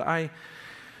God.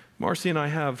 Marcy and I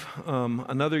have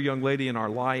another young lady in our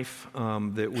life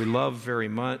that we love very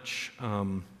much.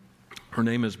 Her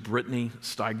name is Brittany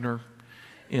Steigner.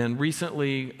 And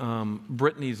recently,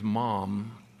 Brittany's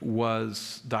mom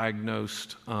was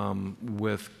diagnosed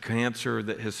with cancer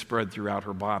that has spread throughout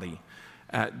her body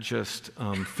at just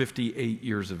 58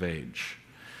 years of age.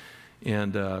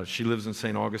 And she lives in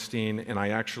St. Augustine, and I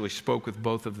actually spoke with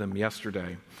both of them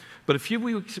yesterday. But a few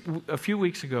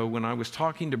weeks ago, when I was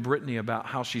talking to Brittany about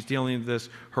how she's dealing with this,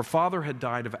 her father had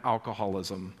died of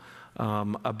alcoholism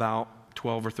about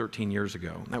 12 or 13 years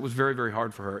ago. That was very, very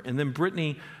hard for her. And then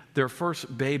Brittany, their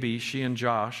first baby, she and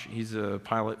Josh, he's a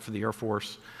pilot for the Air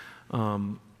Force,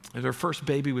 their first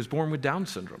baby was born with Down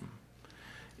syndrome.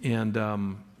 And,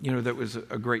 that was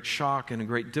a great shock and a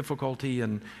great difficulty,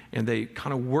 and they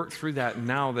kind of worked through that, and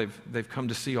now they've come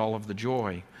to see all of the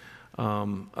joy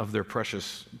of their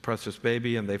precious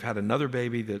baby, and they've had another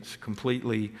baby that's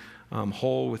completely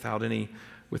whole without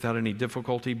any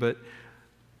difficulty. But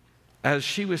as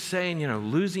she was saying,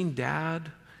 losing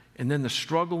Dad and then the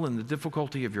struggle and the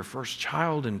difficulty of your first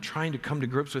child and trying to come to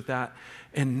grips with that.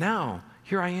 And now,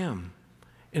 here I am,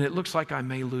 and it looks like I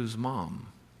may lose Mom.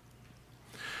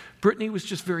 Brittany was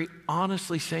just very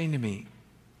honestly saying to me,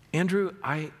 Andrew,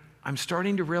 I'm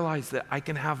starting to realize that I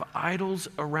can have idols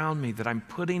around me that I'm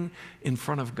putting in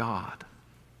front of God.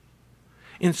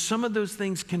 And some of those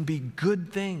things can be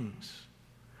good things,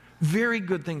 very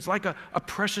good things, like a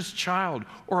precious child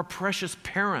or a precious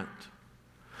parent.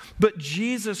 But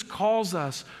Jesus calls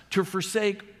us to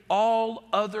forsake all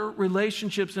other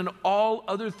relationships and all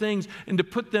other things and to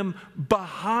put them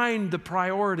behind the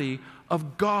priority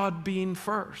of God being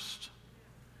first.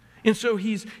 And so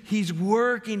he's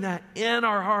working that in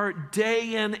our heart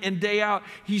day in and day out.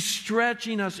 He's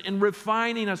stretching us and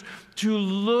refining us to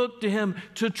look to him,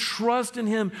 to trust in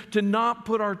him, to not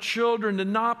put our children, to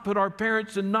not put our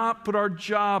parents, to not put our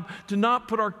job, to not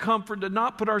put our comfort, to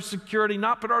not put our security,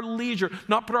 not put our leisure,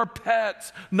 not put our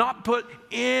pets, not put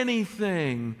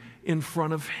anything in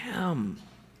front of him.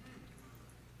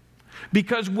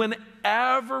 Because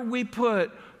whenever we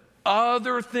put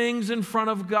other things in front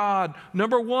of God,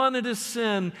 number one, it is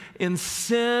sin, and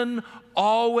sin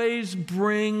always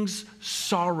brings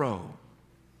sorrow.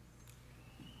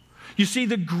 You see,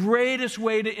 the greatest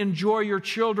way to enjoy your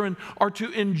children are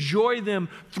to enjoy them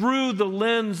through the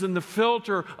lens and the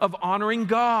filter of honoring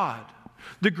God.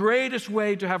 The greatest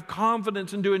way to have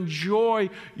confidence and to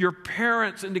enjoy your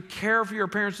parents and to care for your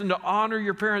parents and to honor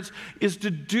your parents is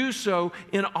to do so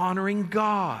in honoring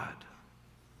God.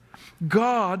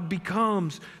 God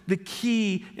becomes the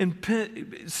key and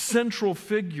central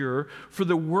figure for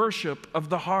the worship of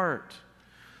the heart.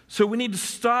 So we need to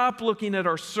stop looking at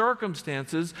our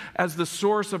circumstances as the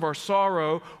source of our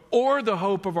sorrow or the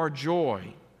hope of our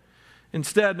joy.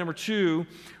 Instead, number two,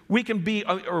 we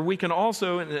can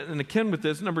also, and akin with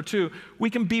this, number two,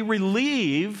 we can be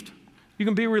relieved. You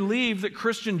can be relieved that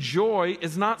Christian joy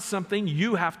is not something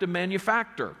you have to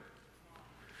manufacture.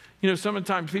 You know,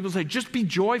 sometimes people say, just be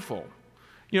joyful.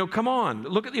 You know, come on,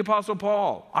 look at the Apostle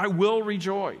Paul. I will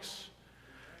rejoice.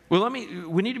 Well,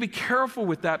 we need to be careful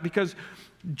with that because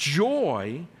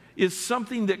joy is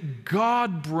something that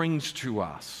God brings to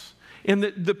us. And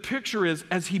the picture is,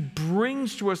 as he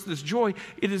brings to us this joy,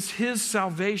 it is his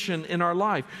salvation in our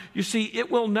life. You see, it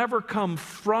will never come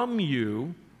from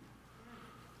you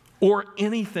or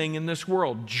anything in this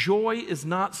world. Joy is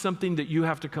not something that you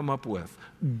have to come up with.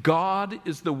 God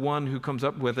is the one who comes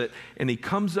up with it, and he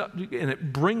comes up and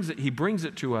he brings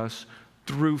it to us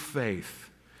through faith.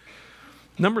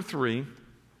 Number three,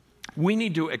 we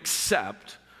need to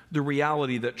accept the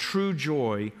reality that true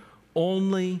joy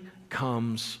only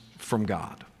comes from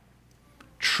God.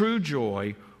 True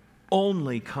joy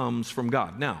only comes from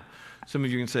God. Now, some of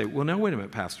you can say, well, now wait a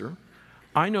minute, Pastor.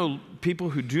 I know people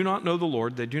who do not know the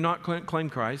Lord. They do not claim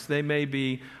Christ. They may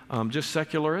be just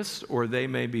secularists, or they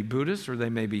may be Buddhists, or they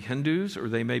may be Hindus, or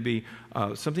they may be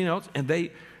something else. And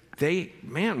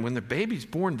man, when the baby's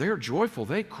born, they're joyful.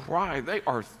 They cry. They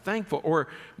are thankful. Or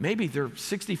maybe they're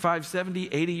 65, 70,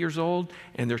 80 years old,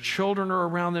 and their children are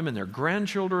around them, and their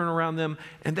grandchildren are around them,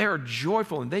 and they are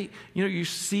joyful. And you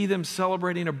see them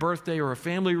celebrating a birthday or a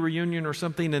family reunion or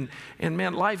something, and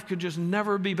man, life could just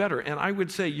never be better. And I would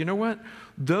say, you know what?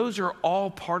 Those are all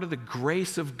part of the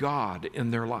grace of God in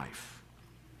their life.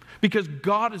 Because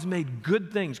God has made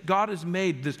good things. God has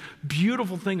made this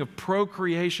beautiful thing of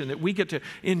procreation that we get to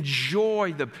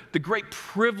enjoy the great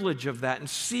privilege of that and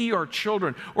see our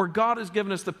children. Or God has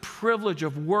given us the privilege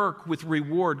of work with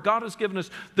reward. God has given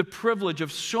us the privilege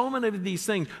of so many of these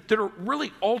things that are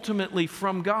really ultimately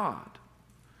from God.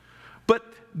 But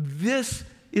this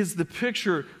is the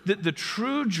picture that the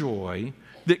true joy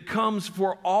that comes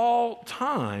for all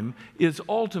time is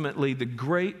ultimately the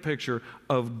great picture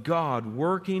of God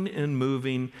working and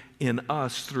moving in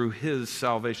us through his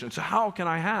salvation. So how can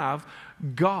I have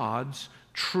God's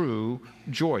true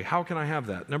joy? How can I have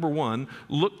that? Number one,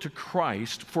 look to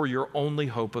Christ for your only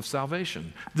hope of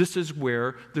salvation. This is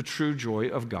where the true joy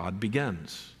of God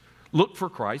begins. Look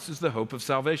for Christ as the hope of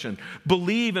salvation.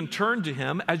 Believe and turn to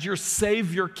him as your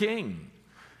Savior King.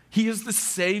 He is the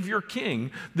Savior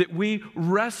King that we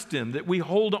rest in, that we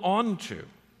hold on to.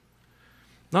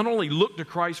 Not only look to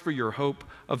Christ for your hope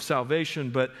of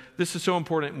salvation, but this is so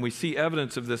important, and we see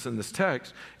evidence of this in this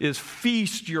text, is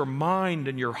feast your mind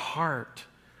and your heart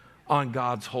on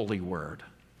God's holy word.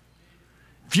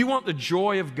 If you want the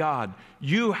joy of God,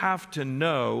 you have to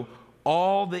know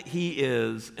all that he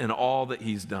is and all that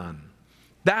he's done.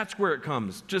 That's where it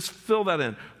comes. Just fill that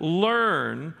in.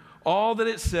 Learn all that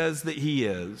it says that he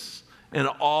is and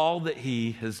all that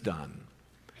he has done.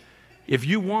 If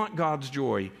you want God's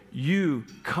joy, you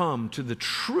come to the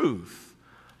truth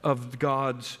of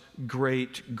God's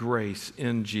great grace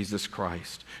in Jesus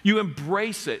Christ. You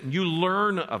embrace it and you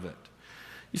learn of it.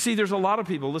 You see, there's a lot of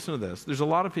people, listen to this, there's a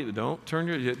lot of people, don't turn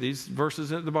these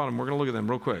verses at the bottom, we're going to look at them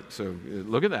real quick. So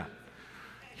look at that.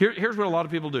 Here's what a lot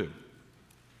of people do.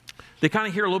 They kind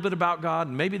of hear a little bit about God,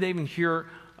 and maybe they even hear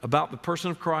about the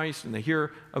person of Christ, and they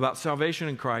hear about salvation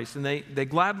in Christ, and they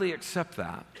gladly accept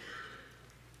that.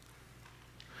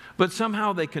 But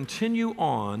somehow they continue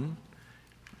on,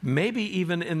 maybe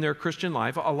even in their Christian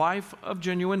life, a life of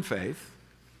genuine faith,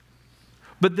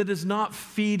 but that is not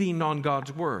feeding on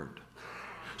God's Word.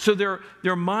 So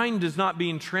their mind is not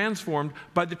being transformed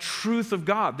by the truth of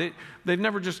God. They've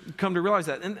never just come to realize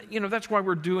that. And, that's why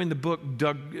we're doing the book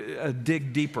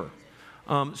Dig Deeper,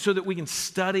 so that we can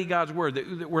study God's Word,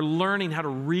 that we're learning how to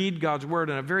read God's Word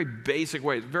in a very basic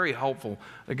way. It's very helpful.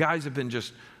 The guys have been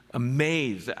just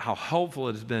amazed at how helpful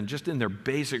it has been just in their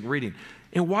basic reading.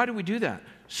 And why do we do that?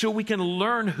 So we can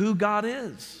learn who God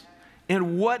is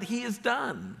and what He has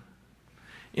done.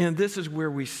 And this is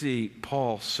where we see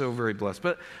Paul so very blessed.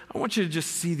 But I want you to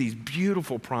just see these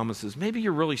beautiful promises. Maybe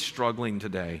you're really struggling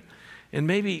today. And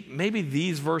maybe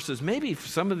these verses, maybe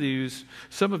some of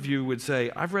you would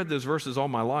say, I've read those verses all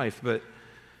my life, but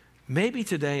maybe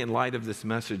today in light of this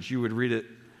message, you would read it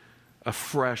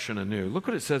afresh and anew. Look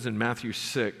what it says in Matthew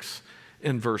 6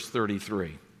 in verse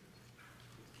 33.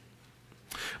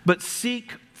 But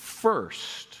seek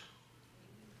first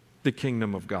the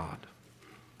kingdom of God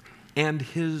and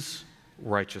His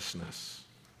righteousness,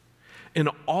 and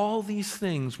all these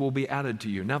things will be added to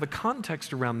you. Now, the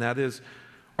context around that is,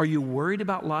 are you worried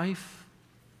about life?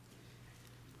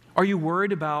 Are you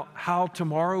worried about how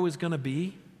tomorrow is going to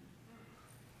be?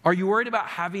 Are you worried about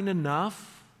having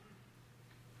enough?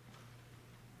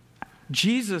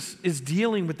 Jesus is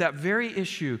dealing with that very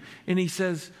issue, and He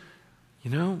says,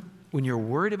 when you're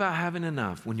worried about having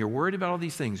enough, when you're worried about all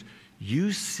these things,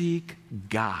 you seek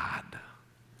God.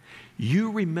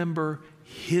 You remember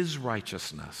His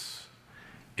righteousness,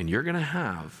 and you're going to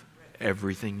have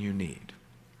everything you need.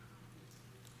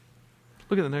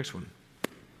 Look at the next one.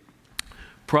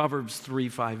 Proverbs 3,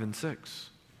 5, and 6.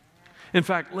 In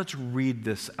fact, let's read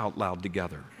this out loud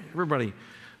together. Everybody,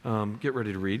 get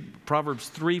ready to read. Proverbs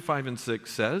 3, 5, and 6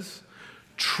 says,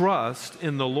 "Trust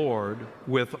in the Lord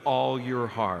with all your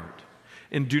heart,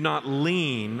 and do not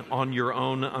lean on your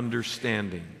own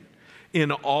understanding.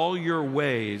 In all your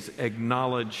ways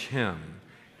acknowledge Him,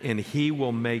 and He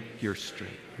will make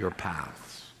your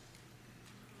paths."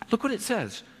 Look what it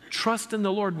says. Trust in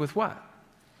the Lord with what?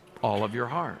 All of your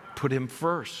heart. Put Him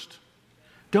first.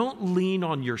 Don't lean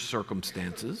on your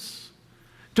circumstances.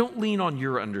 Don't lean on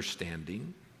your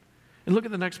understanding. And look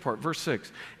at the next part, verse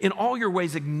 6. In all your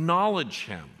ways acknowledge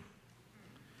Him.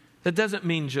 That doesn't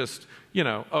mean just,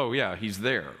 oh yeah, He's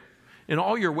there. In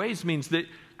all your ways means that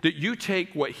you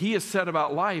take what He has said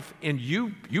about life and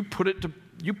you put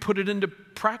it into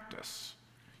practice.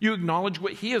 You acknowledge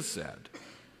what He has said.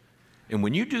 And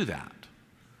when you do that,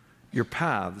 your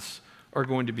paths are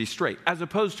going to be straight, as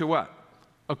opposed to what?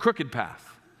 A crooked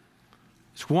path.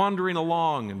 It's wandering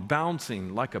along and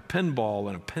bouncing like a pinball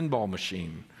in a pinball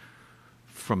machine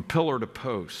from pillar to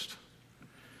post.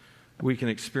 We can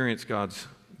experience God's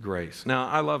grace. Now,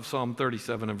 I love Psalm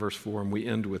 37 and verse 4, and we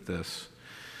end with this.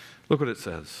 Look what it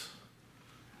says.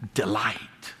 Delight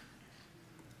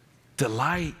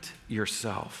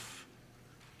yourself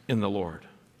in the Lord,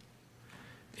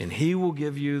 and He will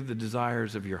give you the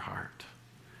desires of your heart.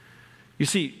 You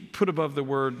see, put above the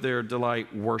word there,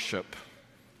 delight, worship.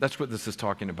 That's what this is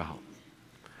talking about.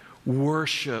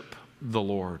 Worship the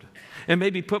Lord. And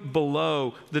maybe put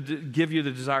below, give you the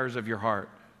desires of your heart,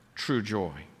 true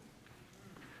joy.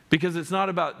 Because it's not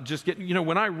about just getting,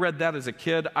 when I read that as a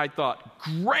kid, I thought,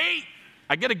 great,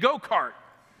 I get a go-kart.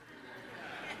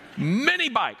 Mini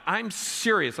bike. I'm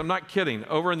serious. I'm not kidding.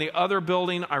 Over in the other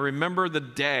building, I remember the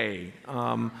day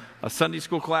a Sunday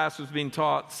school class was being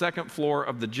taught, second floor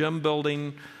of the gym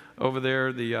building over there.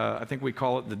 I think we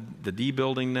call it the D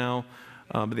building now,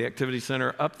 the activity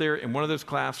center, up there in one of those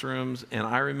classrooms. And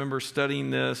I remember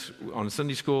studying this on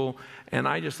Sunday school, and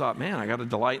I just thought, man, I got to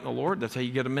delight in the Lord. That's how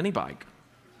you get a mini bike.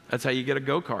 That's how you get a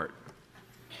go-kart.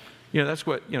 That's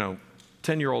what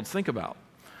 10-year-olds think about.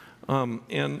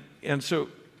 And so.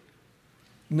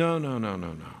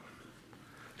 No.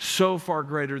 So far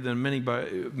greater than a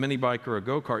mini bike or a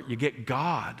go-kart, you get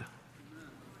God.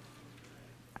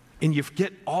 And you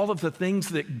get all of the things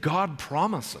that God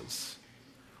promises,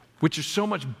 which are so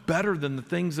much better than the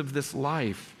things of this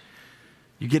life.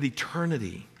 You get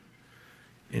eternity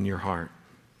in your heart.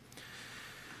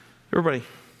 Everybody,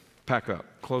 pack up,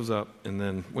 close up, and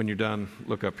then when you're done,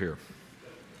 look up here.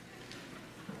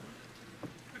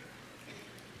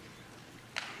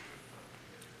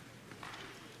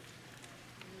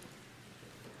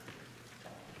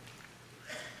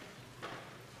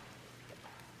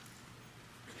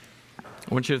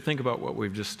 I want you to think about what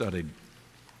we've just studied.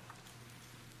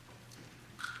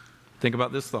 Think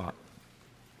about this thought.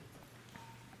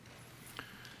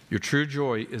 Your true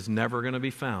joy is never going to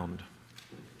be found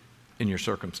in your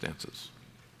circumstances.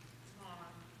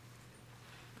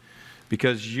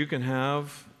 Because you can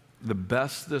have the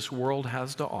best this world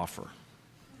has to offer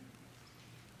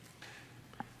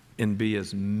and be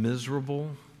as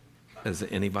miserable as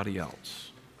anybody else.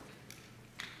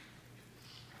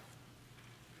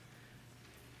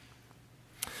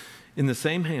 In the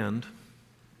same hand,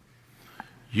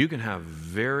 you can have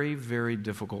very, very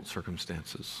difficult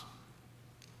circumstances.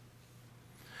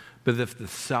 But if the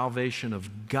salvation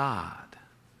of God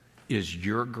is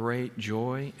your great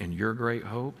joy and your great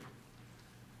hope,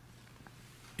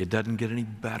 it doesn't get any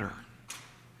better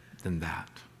than that.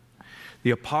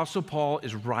 The Apostle Paul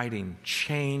is writing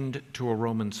chained to a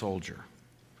Roman soldier.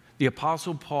 The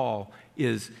Apostle Paul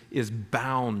is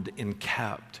bound and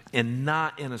kept and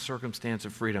not in a circumstance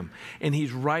of freedom. And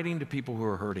he's writing to people who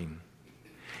are hurting.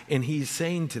 And he's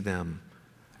saying to them,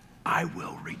 I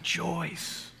will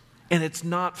rejoice. And it's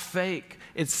not fake.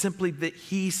 It's simply that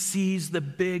he sees the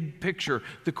big picture.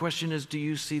 The question is, do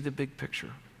you see the big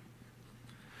picture?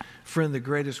 Friend, the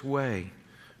greatest way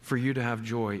for you to have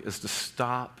joy is to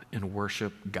stop and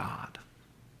worship God.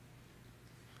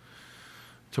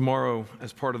 Tomorrow,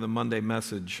 as part of the Monday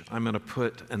message, I'm going to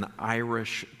put an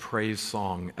Irish praise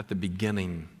song at the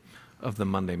beginning of the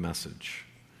Monday message.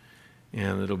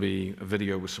 And it'll be a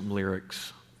video with some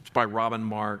lyrics. It's by Robin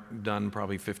Mark, done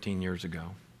probably 15 years ago.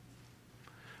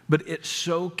 But it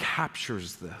so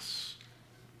captures this.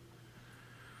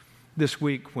 This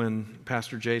week when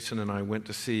Pastor Jason and I went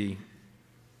to see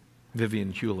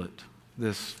Vivian Hewlett,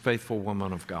 this faithful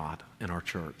woman of God in our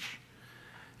church,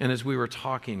 and as we were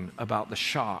talking about the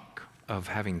shock of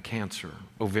having cancer,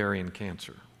 ovarian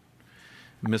cancer,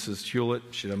 Mrs. Hewlett,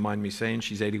 she doesn't mind me saying,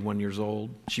 she's 81 years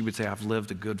old. She would say, I've lived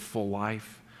a good full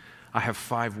life. I have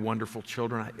 5 wonderful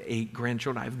children. I have 8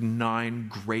 grandchildren. I have 9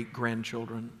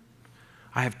 great-grandchildren.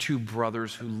 I have 2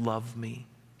 brothers who love me.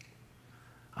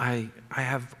 I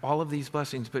have all of these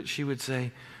blessings, but she would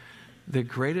say, the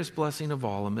greatest blessing of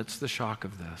all amidst the shock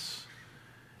of this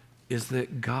is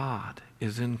that God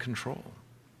is in control.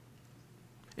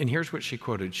 And here's what she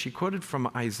quoted. She quoted from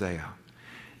Isaiah,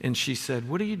 and she said,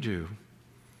 what do you do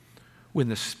when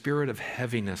the spirit of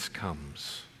heaviness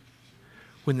comes?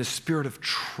 When the spirit of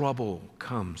trouble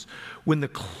comes? When the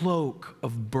cloak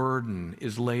of burden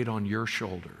is laid on your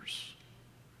shoulders?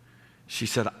 She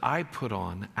said, I put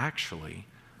on, actually,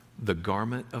 the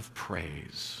garment of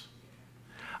praise.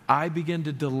 I begin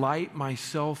to delight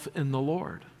myself in the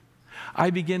Lord. I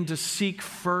begin to seek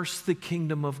first the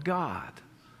kingdom of God.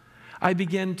 I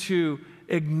begin to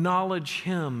acknowledge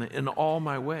Him in all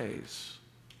my ways.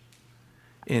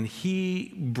 And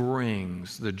He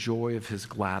brings the joy of His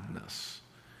gladness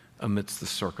amidst the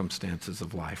circumstances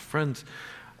of life. Friends,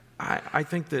 I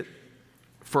think that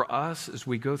for us, as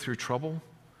we go through trouble,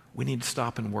 we need to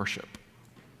stop and worship.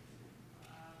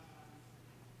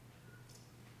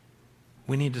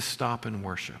 We need to stop and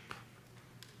worship.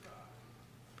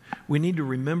 We need to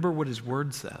remember what His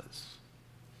Word says.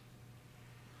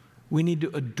 We need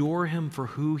to adore Him for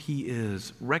who He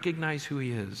is, recognize who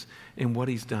He is and what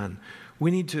He's done.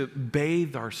 We need to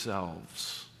bathe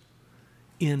ourselves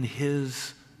in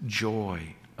His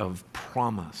joy of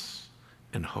promise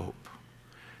and hope.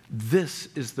 This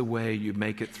is the way you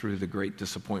make it through the great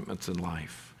disappointments in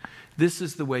life. This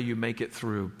is the way you make it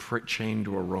through chained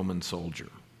to a Roman soldier.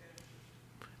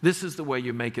 This is the way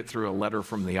you make it through a letter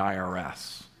from the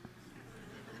IRS.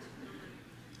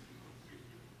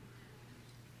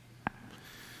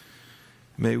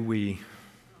 May we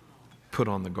put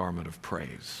on the garment of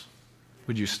praise.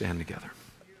 Would you stand together?